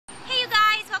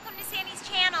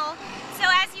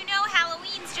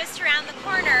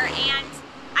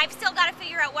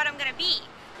be.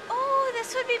 Oh,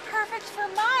 this would be perfect for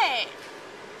Mutt.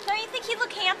 Don't you think he'd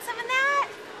look handsome in that?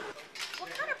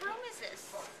 What kind of broom is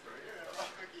this?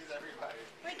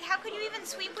 Like, how could you even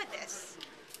sweep with this?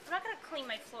 I'm not gonna clean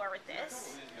my floor with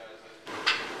this.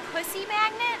 Pussy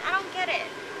magnet? I don't get it.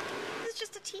 This is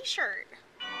just a t-shirt.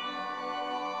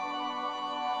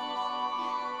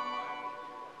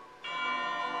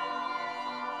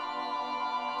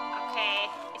 Okay,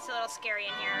 it's a little scary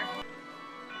in here.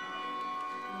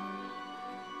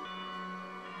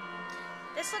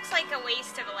 This looks like a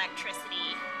waste of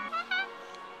electricity.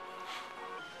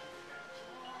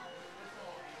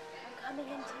 I'm coming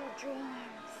into your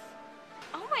dreams.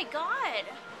 Oh my god.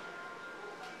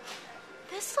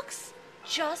 This looks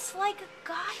just like a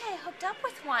guy I hooked up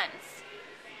with once.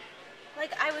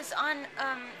 Like, I was on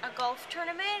a golf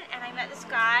tournament and I met this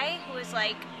guy who was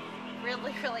like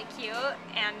really, really cute,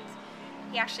 and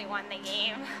he actually won the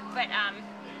game. But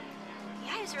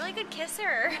yeah, he was a really good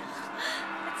kisser.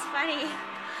 That's funny.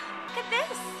 Look at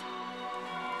this.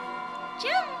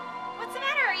 Jim, what's the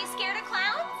matter? Are you scared of clowns?